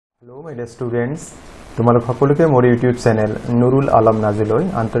Hello my dear students, তোমালোক সকলোকে মোৰ YouTube channel NORUL আলম নাজুলৈ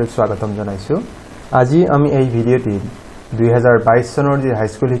আন্তৰিক স্বাগতম জনাইছো। আজি আমি এই ভিডিঅ'টি 2022 চনৰ যে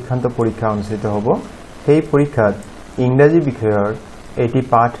হাইস্কুল শিক্ষান্ত পৰীক্ষা অনুষ্ঠিত হ'ব সেই পৰীক্ষাত ইংৰাজী বিষয়ৰ এটি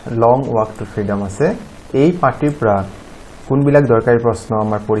পাঠ লং ৱাক টু ফ্ৰীডম আছে। এই পাঠটিৰ পৰা কোনবিলাক দৰকাৰী প্ৰশ্ন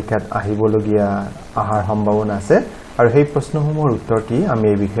আমাৰ পৰীক্ষাত আহিবলগীয়া আহাৰ সম্ভাৱনা আছে আৰু সেই প্ৰশ্নসমূহৰ উত্তৰটি আমি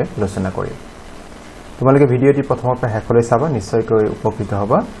এই বিষয়ে আলোচনা কৰিম। তোমালোকে ভিডিঅ'টি প্ৰথমৰ পৰা শেষলৈ চাবা, নিশ্চয়কৈ উপকৃত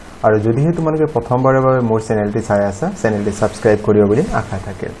হ'বা। আৰু যদিহে তোমালোকে প্ৰথমবাৰৰ বাবে মোৰ চেনেলটি চাই আছা, চেনেলটি সাবস্ক্ৰাইব কৰিব বুলি আশা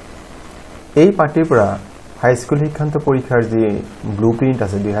থাকে। এই পাঠটিৰ পৰা হাইস্কুল শিক্ষান্ত পৰীক্ষাৰ যি ব্লুপ্ৰিন্ট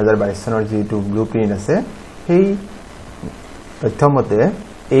আছে 2022 চনৰ যিটো ব্লুপ্ৰিন্ট আছে সেই তথ্যমতে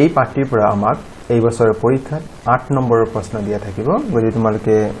এই পাঠটিৰ পৰা আমাক এই বছৰৰ পৰীক্ষাত 8 নম্বৰৰ প্ৰশ্ন দিয়া থাকিব। গতিকে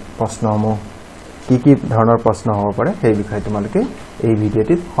তোমালোকে প্ৰশ্নসমূহ কি ধৰণৰ প্ৰশ্ন হ'ব পাৰে সেই বিষয়ে তোমালোকে এই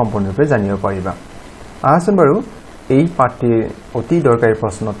ভিডিঅ'টিত সম্পূৰ্ণৰূপে জানিব পাৰিবা। আহচোন বাৰু এই পাঠটিৰ অতি দৰকাৰী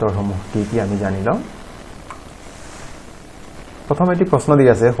প্ৰশ্নোত্তৰসমূহ কি আমি জানি লওঁ। প্ৰথম এটি প্ৰশ্ন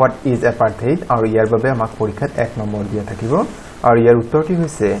দিয়া আছে হোৱাট ইজ এপাৰ্থেইড আৰু ইয়াৰ বাবে আমাক পৰীক্ষাত 1 নম্বৰ দিয়া থাকিব আৰু ইয়াৰ উত্তৰটি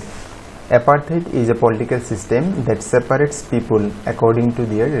হৈছে এপাৰ্থেইড is a political system that সেপাৰেটস people অ্যাকৰ্ডিং two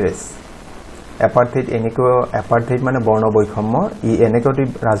there race. এপাৰ্থেইড মানে বৰ্ণ বৈষম্য। ই এনেকটি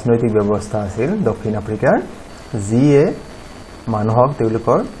ৰাজনৈতিক ব্যৱস্থা আছিল দক্ষিণ আফ্ৰিকাৰ যিয়ে মানুহক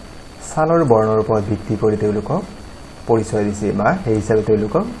তেওঁলোকৰ ছালৰ বৰ্ণৰ ওপৰত ভিত্তি কৰি তেওঁলোকক পৰিচয় দিছিল বা সেই হিচাপে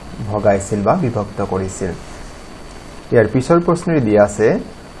তেওঁলোকক ভগাইছিল বা বিভক্ত কৰিছিল। ইয়াৰ পিছৰ প্ৰশ্নটি দিয়া আছে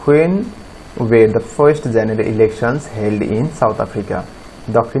when were the first general elections held in South Africa?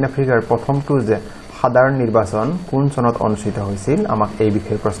 দক্ষিণ আফ্ৰিকাৰ প্ৰথমটো যে সাধাৰণ নিৰ্বাচন কোন চনত অনুষ্ঠিত হৈছিল আমাক এই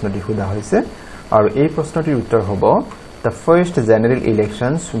বিষয়ে প্ৰশ্নটি সোধা হৈছে আৰু এই প্ৰশ্নটিৰ উত্তৰ হ'ব The first general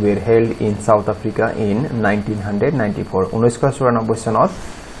elections were held in South Africa in 1994. 1994 চনত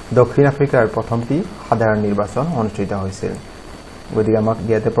দক্ষিণ আফ্ৰিকাৰ প্ৰথমটি সাধাৰণ নিৰ্বাচন অনুষ্ঠিত হৈছিল। গতিকে আমাক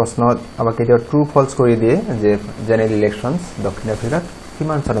ইয়াতে প্ৰশ্নত আমাক কেতিয়া ট্ৰু ফলছ কৰি দিয়ে যে জেনেৰেল ইলেকশ্যনছ দক্ষিণ আফ্ৰিকাত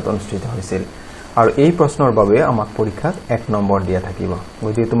কিমান চনত অনুষ্ঠিত হৈছিল আৰু এই প্ৰশ্নৰ বাবে আমাক পৰীক্ষাত 1 নম্বৰ দিয়া থাকিব।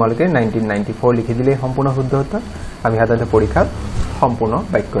 গতিকে তোমালোকে 1994 লিখি দিলে সম্পূৰ্ণ শুদ্ধ উত্তৰ। আমি সাধাৰণতে পৰীক্ষাত সম্পূৰ্ণ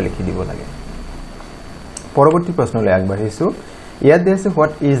বাক্য লিখি দিব লাগে। পৰৱৰ্তী প্ৰশ্নলৈ আগবাঢ়িছো। ইয়াত দিয়া আছে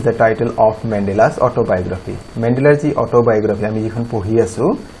what is the title of মেণ্ডেলাছ অটোবায়োগ্ৰাফি। মেণ্ডেলাৰ যি অটোবায়োগ্ৰাফি আমি যিখন পঢ়ি আছো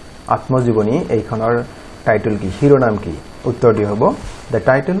আত্মজীৱনী এইখনৰ টাইটেল কি, শিৰোনাম কি? উত্তৰটি হ'ব the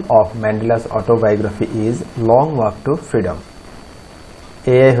title of মেণ্ডেলাছ অটোবায়োগ্ৰাফি is long walk to freedom.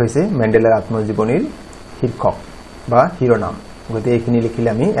 এয়াই হৈছে মেণ্ডেলাৰ আত্মজীৱনীৰ শীৰ্ষক বা শিৰোনাম। গতিকে এইখিনি লিখিলে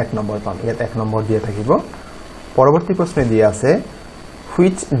আমি 1 নম্বৰ পাম। ইয়াত 1 নম্বৰ দিয়া থাকিব। পৰৱৰ্তী প্ৰশ্ন দিয়া আছে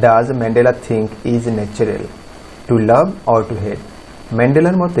which does Mandela think is natural two love or two হেট।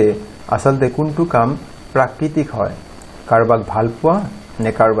 মেণ্ডেলাৰ মতে আচলতে কোনটো কাম প্ৰাকৃতিক হয়, কাৰোবাক ভাল পোৱা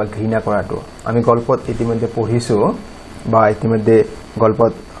নে কাৰোবাক ঘৃণা কৰাটো? আমি গল্পত ইতিমধ্যে পঢ়িছো বা ইতিমধ্যে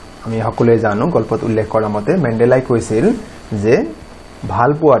গল্পত আমি সকলোৱে জানো, গল্পত উল্লেখ কৰা মতে মেণ্ডেলাই কৈছিল যে ভাল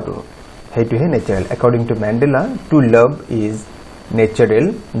পোৱাটো সেইটোহে natural. According to Mandela two love is natural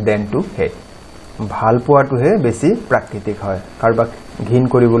then two হেট। ভাল পোৱাটোহে বেছি প্ৰাকৃতিক হয়। কাৰোবাক ঘৃণ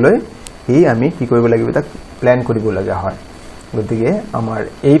কৰিবলৈ আমি কি কৰিব লাগিব, তাক প্লেন কৰিব লগা হয়। গতিকে আমাৰ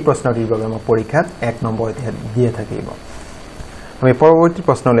এই প্ৰশ্নটিৰ বাবে আমাৰ পৰীক্ষাত 1 নম্বৰ দিয়ে থাকিব। আমি পৰৱৰ্তী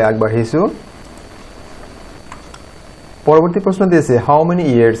প্ৰশ্নলৈ আগবাঢ়িছো। পৰৱৰ্তী প্ৰশ্ন দিছে হাউ many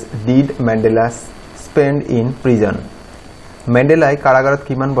years did Mandela spend in prison. মেণ্ডেলাই কাৰাগাৰত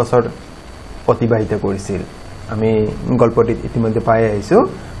কিমান বছৰ অতিবাহিত কৰিছিল? আমি গল্পটিত ইতিমধ্যে পাই আহিছো।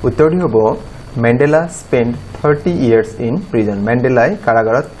 উত্তৰটি হ'ব Mandela spend 30 years in prison. মেণ্ডেলাই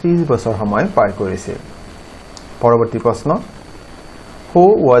কাৰাগাৰত 30 বছৰ সময় পাৰ কৰিছিল। পৰৱৰ্তী প্ৰশ্ন Who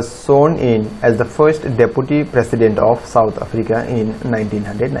was sworn in as the first deputy president of South Africa in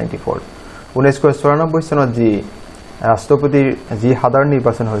 1994? 1994 চনত যি ৰাষ্ট্ৰপতিৰ যি সাধাৰণ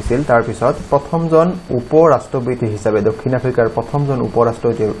নিৰ্বাচন হৈছিল তাৰ পিছত প্ৰথমজন উপ-ৰাষ্ট্ৰপতি হিচাপে দক্ষিণ আফ্ৰিকাৰ প্ৰথমজন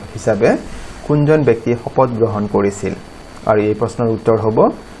উপ-ৰাষ্ট্ৰপতি হিচাপে কোনজন ব্যক্তি শপত গ্ৰহণ কৰিছিল? আৰু এই প্ৰশ্নৰ উত্তৰ হ'ব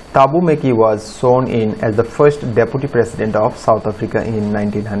Thabo Mbeki was sworn in as the first deputy president of South Africa in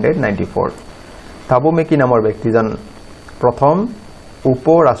 1994. Thabo Mbeki নামৰ ব্যক্তিজন প্ৰথম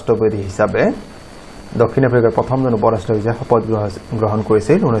উপ-ৰাষ্ট্ৰপতি হিচাপে দক্ষিণ আফ্ৰিকাৰ প্ৰথমজন উপ-ৰাষ্ট্ৰপতি হিচাপে শপত গ্ৰহণ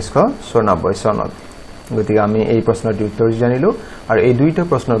কৰিছিল 1994 চনত। গতিকে আমি এই প্ৰশ্নটিৰ উত্তৰ জানিলো আৰু এই দুইটা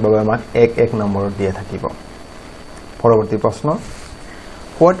প্ৰশ্নৰ বাবে আমাক 1 নম্বৰ দিয়া থাকিব। পৰৱৰ্তী প্ৰশ্ন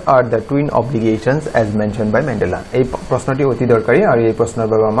what are the twin অব্লিগেশ্যনছ as mention by Mandela. এই প্ৰশ্নটি অতি দৰকাৰী আৰু এই প্ৰশ্নৰ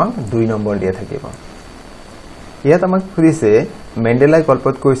বাবে আমাক 2 নম্বৰ দিয়া থাকিব। ইয়াত আমাক সুধিছে মেণ্ডেলাই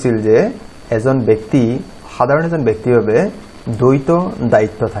গল্পত কৈছিল যে সাধাৰণ এজন ব্যক্তিৰ বাবে দ্বৈত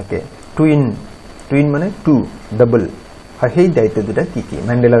দায়িত্ব থাকে। টুইন মানে 2 ডাবল। আৰু সেই দায়িত্ব দুটা কি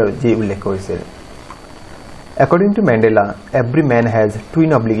মেণ্ডেলাৰ যি উল্লেখ কৰিছিল According to Mandela, every man has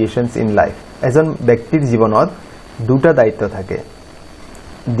twin obligations in life. এজন ব্যক্তিৰ জীৱনত দুটা দায়িত্ব থাকে.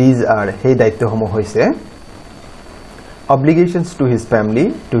 These are সেই দায়িত্বসমূহ হৈছে obligations to his family,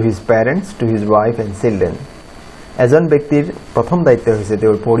 to his parents, to his wife and children. এজন ব্যক্তিৰ প্ৰথম দায়িত্ব হৈছে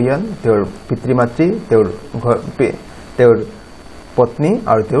তেওঁৰ পৰিয়াল, তেওঁৰ পিতৃ-মাতৃ, তেওঁৰ পত্নী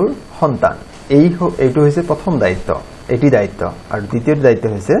আৰু তেওঁৰ সন্তান. এইটো হৈছে প্ৰথম দায়িত্ব, এটি দায়িত্ব. আৰু দ্বিতীয় দায়িত্ব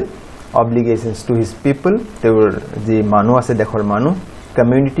হৈছে obligations to his people, তেওঁৰ যি মানুহ আছে দেশৰ মানুহ,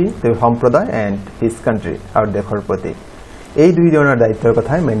 community, তেওঁৰ সম্প্ৰদায় and his country আৰু দেশৰ প্ৰতি. এই দুই ধৰণৰ দায়িত্বৰ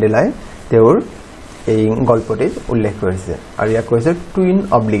কথাই মেণ্ডেলাই তেওঁৰ এই গল্পটিত উল্লেখ কৰিছে. আৰু ইয়াক কৈছে টুইন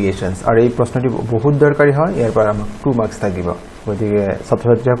অব্লিগেশনস. আৰু এই প্ৰশ্নটি বহুত দৰকাৰী হয়, ইয়াৰ পৰা আমাক 2 মাৰ্কস থাকিব. গতিকে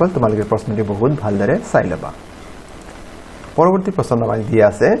ছাত্ৰ-ছাত্ৰীসকল তোমালোকে প্ৰশ্নটি বহুত ভালদৰে চাই ল'বা. পৰৱৰ্তী প্ৰশ্ন আমাক দিয়া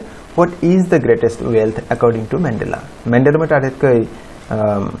আছে, what is the greatest wealth according to Mandela? মেণ্ডেলাৰ মতে আটাইতকৈ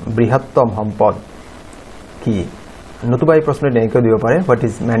বৃহত্তম সম্পদ কি? নতুবা এই প্ৰশ্নটি এনেকৈ দিব পাৰে, what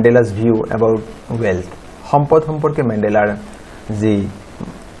is Mandela's view about wealth? সম্পদ সম্পৰ্কে মেণ্ডেলাৰ যি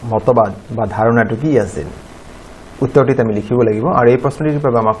মতবাদ বা ধাৰণাটো কি আছিল? উত্তৰটি আমি লিখিব লাগিব. আৰু এই প্ৰশ্নটিৰ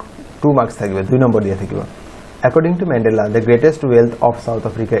বাবে আমাক 2 মাৰ্কস থাকিব, 2 নম্বৰ দিয়া থাকিব. According to Mandela, the greatest wealth of South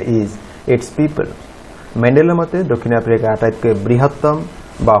Africa is its people. মেণ্ডেলাৰ মতে দক্ষিণ আফ্ৰিকাৰ আটাইতকৈ বৃহত্তম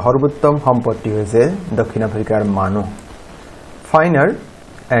বা সৰ্বোত্তম সম্পত্তি হৈছে দক্ষিণ আফ্ৰিকাৰ মানুহ. Finer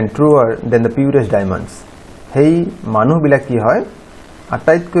and truer than the purest diamonds. সেই মানুহবিলাক কি হয়?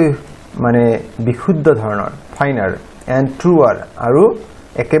 আটাইতকৈ মানে বিশুদ্ধ ধৰণৰ, ফাইনাৰ এণ্ড ট্ৰুৱাৰ আৰু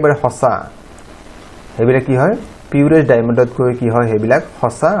একেবাৰে সঁচা. সেইবিলাক কি হয়? পিউৰেষ্ট ডায়মণ্ডতকৈ কি হয়? সেইবিলাক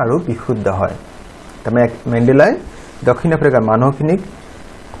সঁচা আৰু বিশুদ্ধ হয়. তাৰমানে মেণ্ডেলাই দক্ষিণ আফ্ৰিকাৰ মানুহখিনিক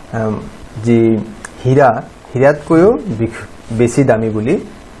যি হীৰাতকৈও বেছি দামী বুলি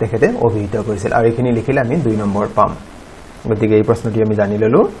তেখেতে অভিহিত কৰিছিল. আৰু এইখিনি লিখিলে আমি 2 নম্বৰ পাম. গতিকে এই প্ৰশ্নটি আমি জানি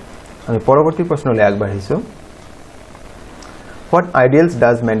ললো. আমি পৰৱৰ্তী প্ৰশ্নলৈ আগবাঢ়িছো. What ideals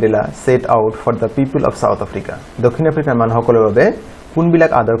does Mandela set out for the people of South Africa? দক্ষিণ আফ্ৰিকাৰ মানুহসকলৰ বাবে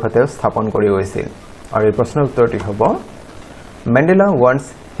কোনবিলাক আদৰ্শ তেওঁ স্থাপন কৰি গৈছিল? আৰু এই প্ৰশ্নৰ উত্তৰটি হ'ব, Mandela wants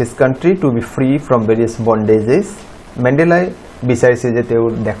his country to be free from various bondages. মেণ্ডেলাই বিচাৰিছে যে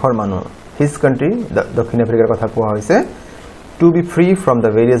তেওঁৰ দেশৰ মানুহ, his country, দক্ষিণ আফ্ৰিকাৰ কথা কোৱা হৈছে, to be free from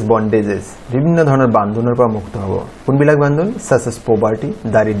the various bondages, বিভিন্ন ধৰণৰ বান্ধোনৰ পৰা মুক্ত হ'ব. কোনবিলাক বান্ধোন? such as poverty,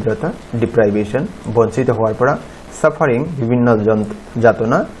 দাৰিদ্ৰতা, deprivation, বঞ্চিত হোৱাৰ পৰা, suffering, বিভিন্ন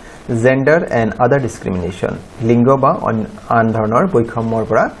যাতনা, gender and other discrimination, লিংগ বা আন ধৰণৰ বৈষম্যৰ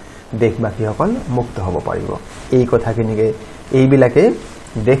পৰা দেশবাসীসকল মুক্ত হ'ব পাৰিব. এই কথাখিনিকে এইবিলাকে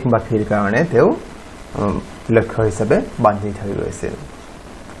দেশবাসীৰ কাৰণে তেওঁ লক্ষ্য হিচাপে বান্ধি থৈ গৈছিল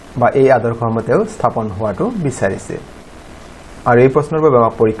বা এই আদৰ্শসমূহ তেওঁ স্থাপন হোৱাটো বিচাৰিছিল. আৰু এই প্ৰশ্নৰ বাবে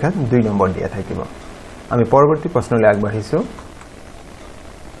আমাক পৰীক্ষাত 2 নম্বৰ দিয়া থাকিব. আমি পৰৱৰ্তী প্ৰশ্নলৈ আগবাঢ়িছো.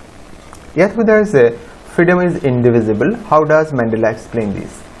 ইয়াত সোধা হৈছে, freedom is indivisible. How does Mandela explain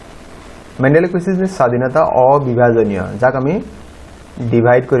this? মেণ্ডেলাই কৈছে যে স্বাধীনতা অবিভাজনীয়, যাক আমি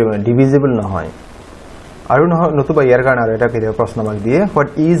ডিভাইড কৰিব নোৱাৰো, ডিভিজিবল নহয়. আৰু নতুবা ইয়াৰ কাৰণে আৰু এটা কেতিয়াবা প্ৰশ্ন আমাক দিয়ে, what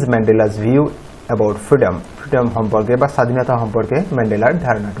is Mandela's view about freedom? freedom সম্পৰ্কে বা স্বাধীনতা সম্পৰ্কে মেণ্ডেলাৰ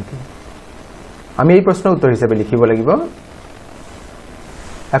ধাৰণাটো কি? আমি এই প্ৰশ্নৰ উত্তৰ হিচাপে লিখিব লাগিব,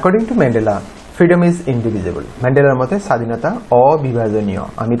 according to Mandela, freedom is indivisible. মেণ্ডেলাৰ মতে স্বাধীনতা অবিভাজনীয়,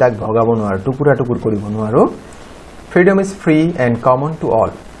 আমি তাক ভগাব নোৱাৰো, টুকুৰা টুকুৰ কৰিব নোৱাৰো. freedom is free and common to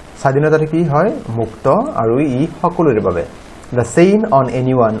all. স্বাধীনতাটো কি হয়? মুক্ত আৰু ই সকলোৰে বাবে. the saying on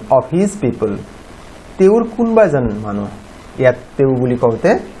any one of his people, তেওঁৰ কোনবা এজন মানুহ, ইয়াত তেওঁ বুলি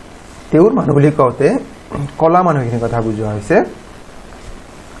কওঁতে, তেওঁৰ মানুহ বুলি কওঁতে কলা মানুহখিনিৰ কথা বুজোৱা হৈছে.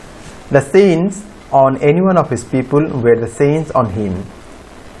 the sayings on any one of his people were the sayings on him.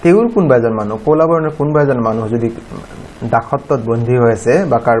 তেওঁৰ কোনবা এজন মানুহ, কলা বৰ্ণৰ কোনবা এজন মানুহ যদি দাসত্বত বন্দী হৈ আছে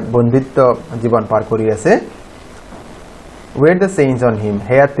বা কাৰ বন্দিত্ব জীৱন পাৰ কৰি আছে, were the sayings on him,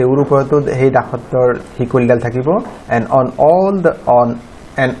 হেয়া তেওঁৰ ওপৰতো সেই দাসত্বৰ শিকলিডাল থাকিব. and on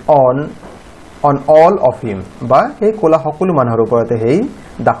all of him, বা সেই কলা সকলো মানুহৰ ওপৰতে সেই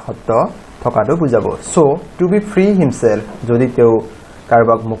দাসত্ব থকাটো বুজাব. so to be free himself, যদি তেওঁ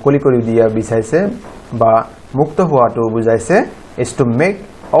কাৰোবাক মুকলি কৰি দিয়া বিচাৰিছে বা মুক্ত হোৱাটো বুজাইছে, is to make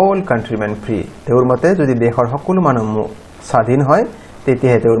all countrymen free. তেওঁৰ মতে যদি দেশৰ সকলো মানুহ স্বাধীন হয়,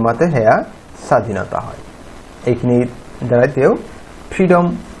 তেতিয়াহে তেওঁৰ মতে হেয়া স্বাধীনতা হয়. এইখিনি দ্বাৰা তেওঁ ফ্ৰীডম,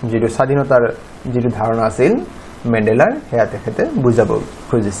 যিটো স্বাধীনতাৰ যিটো ধাৰণা আছিল মেণ্ডেলাৰ, হেয়া তেখেতে বুজাব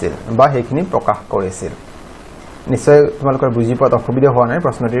খুজিছিল বা সেইখিনি প্ৰকাশ কৰিছিল. নিশ্চয় তোমালোকৰ বুজি পোৱাত অসুবিধা হোৱা নাই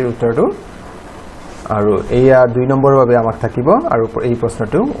প্ৰশ্নটিৰ উত্তৰটো. আৰু এয়া 2 নম্বৰৰ বাবে আমাক থাকিব, আৰু এই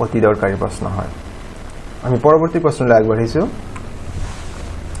প্ৰশ্নটো অতি দৰকাৰী প্ৰশ্ন হয়. আমি পৰৱৰ্তী প্ৰশ্নলৈ আগবাঢ়িছো.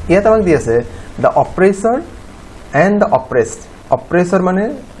 ইয়াত আমাক দি আছে, দ্য অপ্ৰেছৰ এণ্ড দ্য অপ্ৰেছড. অপ্ৰেছৰ মানে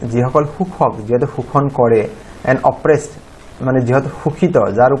যিসকল শোষক, যিহেতু শোষণ কৰে, and oppressed মানে যিহত শোষিত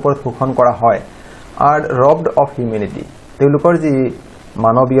যাৰ ওপৰত শোষণ কৰা হয় are robbed of humanity তেওঁলোকৰ যি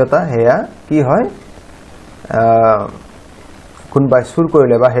মানৱীয়তা হেয়া কি হয় কোনবাই চুৰ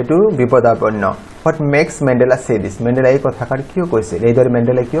কৰিলে বা হেতু বিপদাপন্ন what makes Mandela say this Mandela এই কথাকাৰ কিয় কৈছিল এইদৰে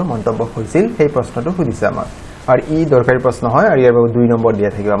Mandela কিয় মন্তব্য কৰিছিল সেই প্ৰশ্নটো সুধিছে আমাক আৰু ই দৰকাৰী প্ৰশ্ন হয় আৰু ইয়াৰ বাবে 2 নম্বৰ দিয়া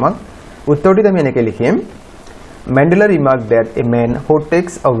থাকিব আমাক উত্তৰটি আমি এনেকৈ লিখিম Mandela remarked that a man who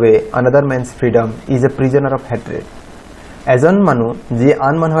takes away another man's freedom is a prisoner of hatred এজন মানুহ যি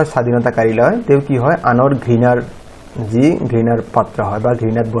আন মানুহৰ স্বাধীনতা কাঢ়ি লয় তেওঁ কি হয় আনৰ ঘৃণাৰ পাত্ৰ হয় বা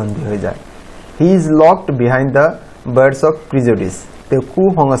ঘৃণাত বন্দী হৈ যায় he is locked behind the bars of prejudice তেওঁ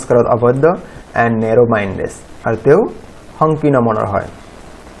কুসংস্কাৰত আবদ্ধ and narrow minded আৰু তেওঁ সংকীৰ্ণ মনৰ হয়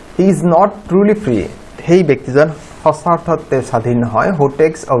he is not truly free সেই ব্যক্তিজন সঁচাৰ্থতে স্বাধীন নহয় who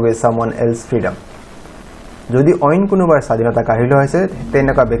takes away someone else's freedom যদি অইন কোনোবাৰ স্বাধীনতা কাঢ়ি লোৱা হৈছে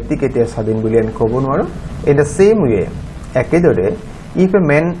তেনেকুৱা ব্যক্তি কেতিয়া স্বাধীন বুলি আমি ক'ব নোৱাৰো in the same way একেদৰে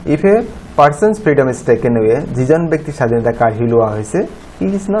if a person's freedom is taken away যিজন ব্যক্তি স্বাধীনতা কাঢ়ি লোৱা হৈছে he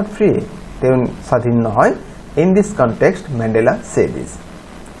is not free তেওঁ স্বাধীন নহয় in this context Mandela said this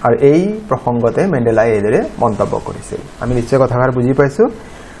আৰু এই প্ৰসংগতে মেণ্ডেলাই এইদৰে মন্তব্য কৰিছিল আমি নিশ্চয় কথাষাৰ বুজি পাইছো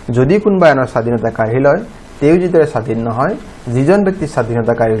যদি কোনোবা আনৰ স্বাধীনতা কাঢ়ি লয় তেওঁ যিদৰে স্বাধীন নহয় যিজন ব্যক্তি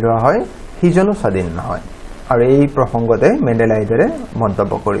স্বাধীনতা কাঢ়ি লোৱা হয় সিজনো স্বাধীন নহয় আৰু এই প্ৰসংগতে মেণ্ডেলাই এইদৰে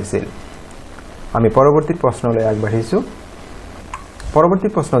মন্তব্য কৰিছিল আমি পৰৱৰ্তী প্ৰশ্নলৈ আগবাঢ়িছো পৰৱৰ্তী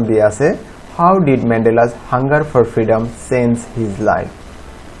প্ৰশ্ন দিয়া আছে how did Mandela's hunger for freedom change his life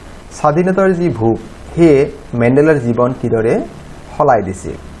স্বাধীনতাৰ যি ভোক হে মেণ্ডেলাৰ জীৱন কিদৰে হলাই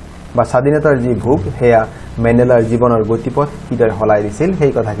দিছিল বা স্বাধীনতাৰ যি ভোক হেয়া মেণ্ডেলাৰ জীৱনৰ গতিপথ কিদৰে হলাই দিছিল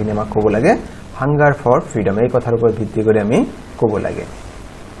সেই কথাখিনি আমাক ক'ব লাগে হাংগাৰ ফৰ ফ্ৰীডম এই কথাৰ ওপৰত ভিত্তি কৰি আমি ক'ব লাগে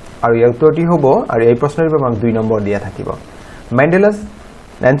আৰু ইয়াৰ উত্তৰটি হ'ব আৰু এই প্ৰশ্নৰ বাবে আমাক 2 নম্বৰ দিয়া থাকিব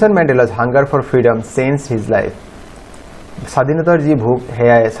Nelson মেণ্ডেলা's hunger for freedom changed his life স্বাধীনতাৰ যি ভোক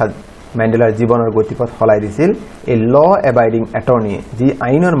হেয়া মেণ্ডেলাৰ জীৱনৰ গতিপথ হলাই দিছিল এ ল এবাইডিং এটৰ্নি যি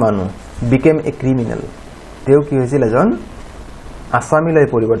আইনৰ মানুহ became a criminal তেওঁ কি হৈছিল এজন আসামীলৈ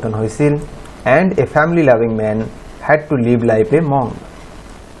পৰিৱৰ্তন হৈছিল and a family loving man had to live life a monk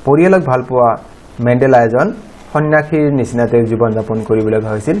পৰিয়ালক ভাল পোৱা মেণ্ডেলা এজন সন্ন্যাসীৰ নিচিনা তেওঁ জীৱন যাপন কৰিবলৈ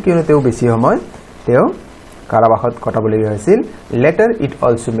হৈছিল কিয়নো তেওঁ বেছি সময় তেওঁ কাৰাবাসত কটাবলগীয়া হৈছিল later it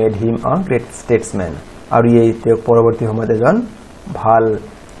also made him a great statesman আৰু এই তেওঁ পৰৱৰ্তী সময়ত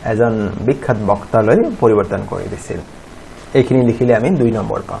এজন বিখ্যাত বক্তালৈ পৰিৱৰ্তন কৰি দিছিল এইখিনি লিখিলে আমি 2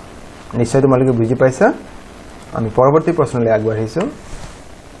 নম্বৰ পাম নিশ্চয় তোমালোকে বুজি পাইছা আমি পৰৱৰ্তী প্ৰশ্নলৈ আগবাঢ়িছো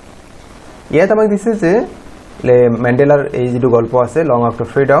ইয়াত আমাক দিছে যে মেণ্ডেলাৰ এই যিটো গল্প আছে লং ৱাক টু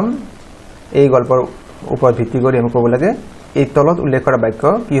ফ্ৰীডম এই গল্পৰ ওপৰত ভিত্তি কৰি আমি ক'ব লাগে এই তলত উল্লেখ কৰা বাক্য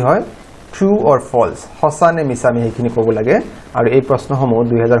কি হয় ট্ৰু অৰ ফলছ সঁচা নে মিছা আমি সেইখিনি ক'ব লাগে আৰু এই প্ৰশ্নসমূহ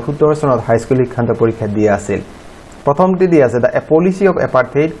 2017 চনত হাইস্কুল শিক্ষান্ত পৰীক্ষা দিয়া আছিল প্ৰথমটি দিয়া আছে the policy of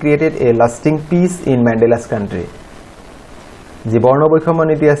এপাৰ্থেইড created A lasting piece in মেণ্ডেলাছ country যি বৰ্ণ বৈষম্য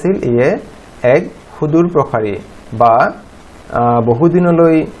নীতি আছিল ইয়ে এক সুদূৰ প্ৰসাৰী বা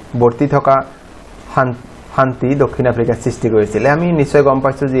বহুদিনলৈ বৰ্তি থকা শান্তি দক্ষিণ আফ্ৰিকাত সৃষ্টি কৰিছিল আমি নিশ্চয় গম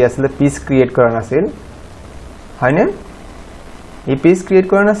পাইছো যে আসলে পিচ ক্ৰিয়েট কৰা নাছিল হয়নে এই পিচ ক্ৰিয়েট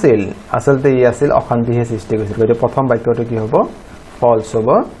কৰা নাছিল আসলতে ই আছিল অশান্তিহে সৃষ্টি কৰিছিল গতিকে প্ৰথম বাক্যটো কি হ'ব ফলছ হ'ব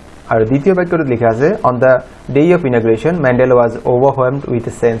আৰু দ্বিতীয় বাক্যটো লিখা আছে on the day of ইনগ্ৰেচন Mandela was ওভাৰৱেলমড with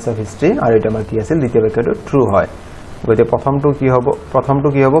a sense of history আৰু এটা আমাৰ কি আছিল দ্বিতীয় বাক্যটো ট্ৰু হয় গতিকে প্ৰথমটো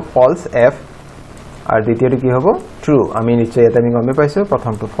কি হ'ব ফলছ এফ আৰু দ্বিতীয়টো কি হ'ব ট্ৰু আমি নিশ্চয় এটা আমি গমে পাইছো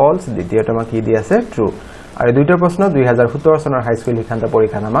প্ৰথমটো ফলছ দ্বিতীয়টো আমাৰ কি দি আছে ট্ৰু আৰু দুইটা প্ৰশ্ন 2017 চনৰ হাইস্কুল শিক্ষান্ত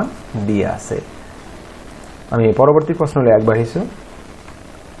পৰীক্ষাত আমাক দিয়া আছে আমি পৰৱৰ্তী প্ৰশ্নলৈ আগবাঢ়িছো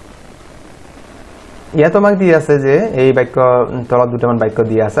ইয়াত আমাক দিয়া আছে যে এই বাক্য তলত দুটামান বাক্য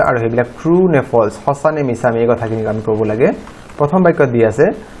দিয়া আছে আৰু সেইবিলাক ট্ৰু নে ফলছ সঁচা নে মিছা আমি এই কথাখিনি আমি ক'ব লাগে প্ৰথম বাক্য দিয়া আছে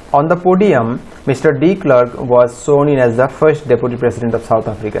on the podium Mr. D. Clark was sworn in as the first deputy president of South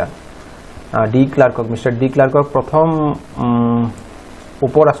Africa Mr. D. Clark প্ৰথম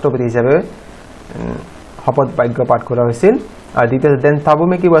উপৰাষ্ট্ৰপতি হিচাপে শপত বাক্য পাঠ কৰা হৈছিল আৰু দ্বিতীয় then Thabo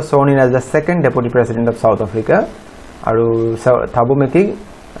Mbeki was sworn in as the second deputy president of South Africa আৰু Thabo Mbeki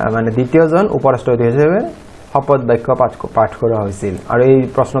মানে দ্বিতীয়জন উপৰাষ্ট্ৰপতি হিচাপে শপত বাক্য পাঠ কৰা হৈছিল আৰু এই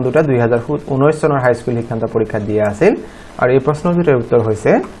প্ৰশ্ন দুটা 2019 চনৰ হাইস্কুল শিক্ষান্ত পৰীক্ষাত দিয়া আছিল আৰু এই প্ৰশ্ন দুটাৰ উত্তৰ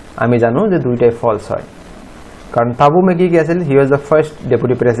হৈছে আমি জানো যে দুইটাই ফলছ হয় কাৰণ Thabo Mbeki কি আছিল হি ওয়াজ দা ফাৰ্স্ট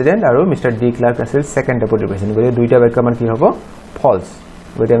ডেপুটি প্ৰেসিডেন্ট আৰু মিস্টাৰ ডি ক্লাৰ্ক আছিল সেকেন্ড ডেপুটি প্ৰেসিডেন্ট গতিকে দুইটা বাক্য মান কি হ'ব ফলছ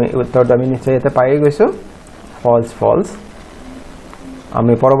গতিকে আমি উত্তৰটো আমি নিশ্চয় এটা পাই গৈছো ফলছ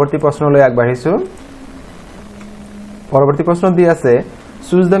আমি পৰৱৰ্তী প্ৰশ্নলৈ আগবাঢ়িছো পৰৱৰ্তী প্ৰশ্ন দি আছে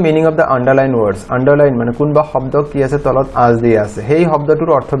Choose the meaning of the underlined words. Underline মানে কোনবা শব্দ কি আছে তলত আজ দিয়া আছে সেই শব্দটোৰ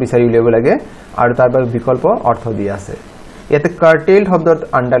অৰ্থ বিচাৰি উলিয়াব লাগে আৰু তাৰ বাবে বিকল্প অৰ্থ দিয়া আছে ইয়াতে কাৰ্টেইল শব্দত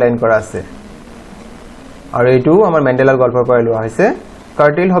আন্ডাৰলাইন কৰা আছে আৰু এইটো আমাৰ মেন্ডেলাৰ গল্পৰ পৰা লোৱা হৈছে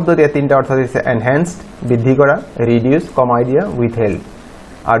কাৰ্টেইল শব্দত ইয়াত তিনটা অৰ্থ দিছে এনহান্সড বৃদ্ধি কৰা ৰিডিউস কমাই দিয়া উইথহেল্ড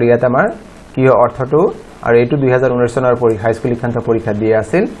আৰু ইয়াত আমাৰ কি অৰ্থটো আৰু এইটো 2019 চনৰ হাই স্কুল শিক্ষান্ত পৰীক্ষা দিয়া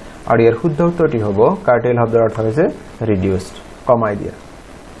আছিল আৰু ইয়াৰ শুদ্ধ উত্তৰটি হ'ব কাৰ্টেইল শব্দৰ অৰ্থ হৈছে ৰিডিউসড কমাই দিয়া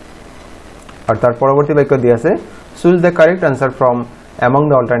और तार परवर्ती वाक्य दिया আছে choose the correct answer from among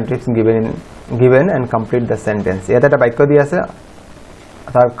the alternatives given and complete the sentence ইয়াতে এটা বাক্য দিয়া আছে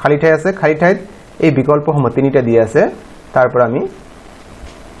তার খালি ঠাই আছে খালি ঠাইত এই বিকল্পসমূহ তিনিটা দিয়া আছে তারপর আমি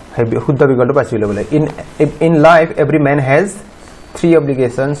শুদ্ধ বিকল্প বাছি লব লাগে in life every man has 3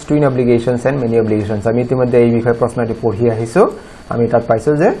 obligations twin obligations and many obligations আমি ইতিমধ্যে এই বিষয়ে প্রশ্নটি পঢ়ি আহিছো আমি তাত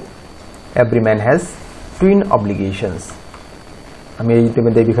পাইছো যে every man has twin obligations আমি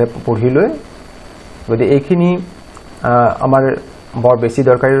ইতিমধ্যে এই বিষয়ে পঢ়িলৈ গতি এইখিনি আমাৰ বৰ বেছি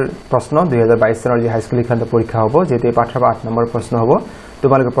দৰকাৰী প্ৰশ্ন 2022 চনৰ যে হাই স্কুল শিক্ষান্ত পৰীক্ষা হ'ব যেতে পাঠৰ 8 নম্বৰ প্ৰশ্ন হ'ব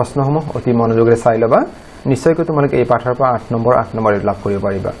তোমালোকে প্ৰশ্নসমূহ অতি মনোযোগৰে চাই লবা নিশ্চয়কৈ তোমালোকে এই পাঠৰ 8 নম্বৰ লাভ কৰিব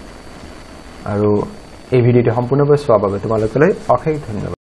পাৰিবা আৰু এই ভিডিঅটো সম্পূৰ্ণভাৱে চোৱাৰ বাবে তোমালোকলৈ অশেষ ধন্যবাদ